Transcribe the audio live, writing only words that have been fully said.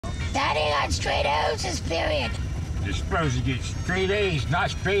Daddy got straight O's this period. You're supposed to get straight A's,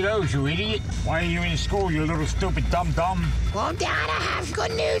 not straight O's, you idiot. Why are you in school, you little stupid dum-dum? Well, Dad, I have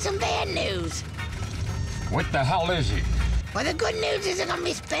good news and bad news. What the hell is it? Well, the good news is I'm gonna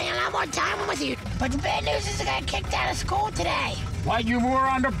be spending a lot more time with you. But the bad news is I got kicked out of school today. Why you were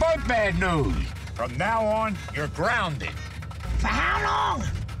on the boat bad news? From now on, you're grounded. For how long?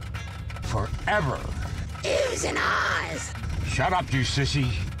 Forever. Oohs and ahs. Shut up, you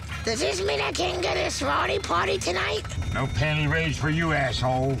sissy. Does this mean I can't go to the sorority party tonight? No panty raids for you,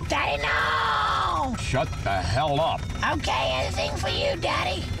 asshole. Daddy, no! Shut the hell up. Okay, anything for you,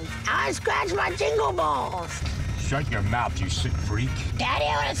 Daddy. I scratch my jingle balls. Shut your mouth, you sick freak. Daddy,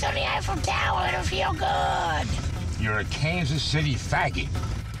 I want to on the Eiffel Tower. It'll feel good. You're a Kansas City faggot.